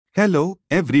Hello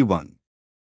everyone.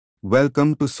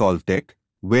 Welcome to SolveTech,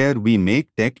 where we make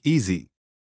tech easy.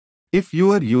 If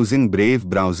you are using Brave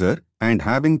browser and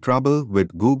having trouble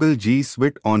with Google G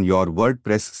Suite on your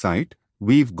WordPress site,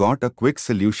 we've got a quick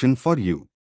solution for you.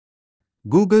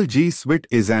 Google G Suite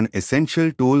is an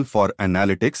essential tool for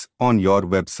analytics on your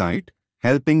website,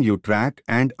 helping you track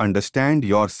and understand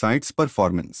your site's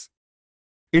performance.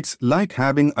 It's like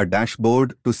having a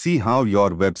dashboard to see how your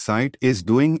website is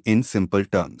doing in simple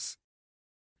terms.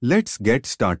 Let's get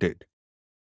started.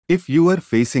 If you are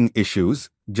facing issues,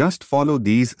 just follow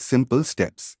these simple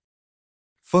steps.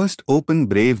 First, open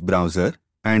Brave browser,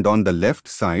 and on the left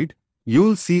side,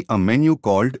 you'll see a menu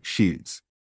called Shields.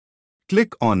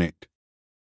 Click on it.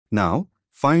 Now,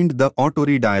 find the Auto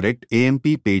Redirect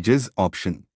AMP Pages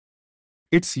option.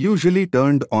 It's usually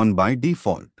turned on by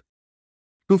default.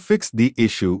 To fix the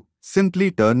issue, simply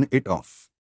turn it off.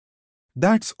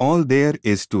 That's all there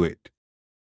is to it.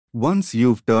 Once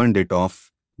you've turned it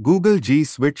off, Google G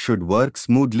Suite should work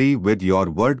smoothly with your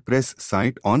WordPress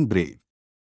site on Brave.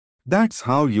 That's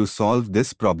how you solve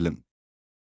this problem.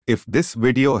 If this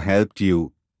video helped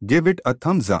you, give it a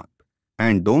thumbs up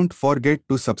and don't forget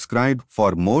to subscribe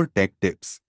for more tech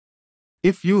tips.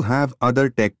 If you have other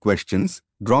tech questions,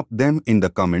 drop them in the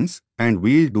comments and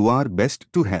we'll do our best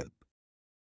to help.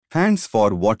 Thanks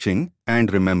for watching,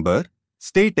 and remember,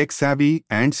 stay tech savvy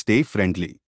and stay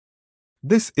friendly.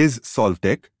 This is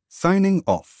SolveTech, signing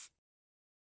off.